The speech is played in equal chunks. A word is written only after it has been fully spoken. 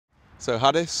So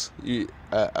Hadis,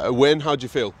 a win, how do you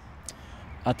feel?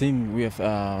 I think we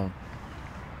have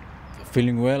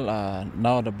feeling well.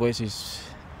 Now the boys is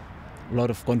a lot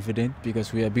of confidence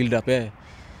because we are built up here.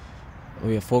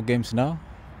 We have 4 games now.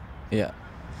 Yeah.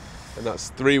 And that's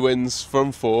 3 wins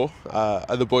from 4.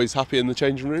 Are the boys happy in the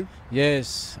changing room?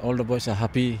 Yes, all the boys are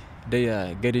happy. They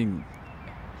are getting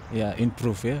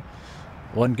improved. Yeah,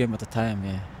 1 game at a time.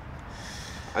 Yeah.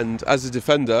 And as a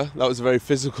defender, that was a very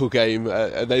physical game.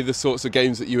 Are they the sorts of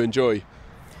games that you enjoy?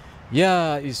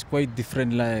 Yeah, it's quite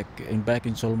different. Like back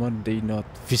in Solomon, they not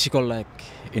physical like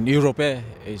in Europe.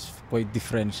 It's quite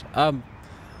different. I'm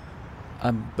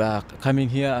coming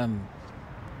here. I'm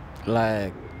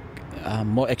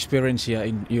more experienced here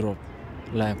in Europe,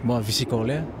 like more physical.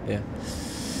 Yeah.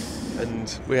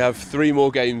 And we have 3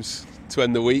 more games to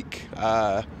end the week.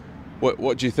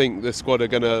 What do you think the squad are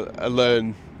going to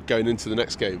learn going into the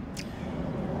next game?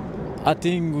 I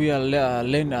think we are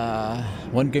learn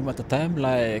 1 game at a time.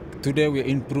 Like today, we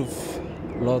improve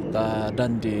a lot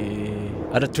than the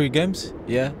other 3 games.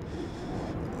 Yeah,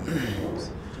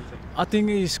 I think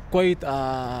it's quite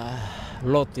a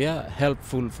lot. Yeah,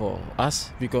 helpful for us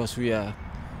because we are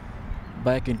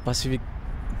back in Pacific.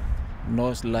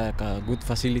 Knows like a good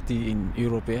facility in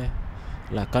Europe. Yeah,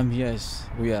 like come here,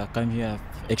 we are come here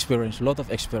experience a lot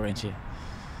of experience here.